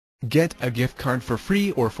Get a gift card for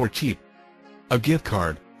free or for cheap. A gift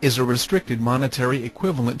card is a restricted monetary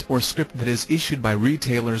equivalent or script that is issued by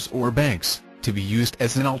retailers or banks, to be used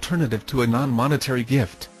as an alternative to a non-monetary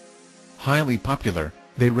gift. Highly popular,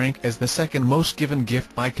 they rank as the second most given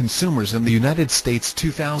gift by consumers in the United States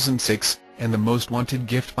 2006, and the most wanted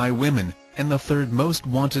gift by women, and the third most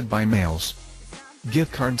wanted by males.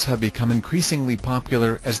 Gift cards have become increasingly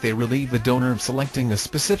popular as they relieve the donor of selecting a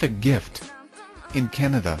specific gift. In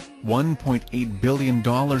Canada, $1.8 billion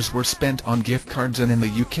were spent on gift cards, and in the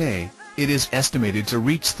UK, it is estimated to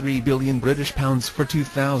reach £3 billion for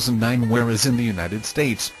 2009, whereas in the United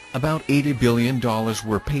States, about $80 billion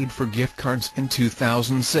were paid for gift cards in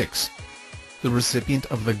 2006. The recipient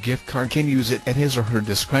of the gift card can use it at his or her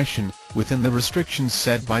discretion, within the restrictions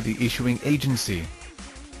set by the issuing agency.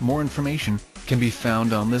 More information can be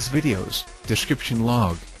found on this video's description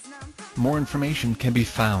log. More information can be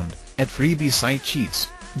found at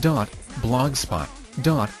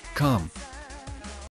freebiesitecheats.blogspot.com.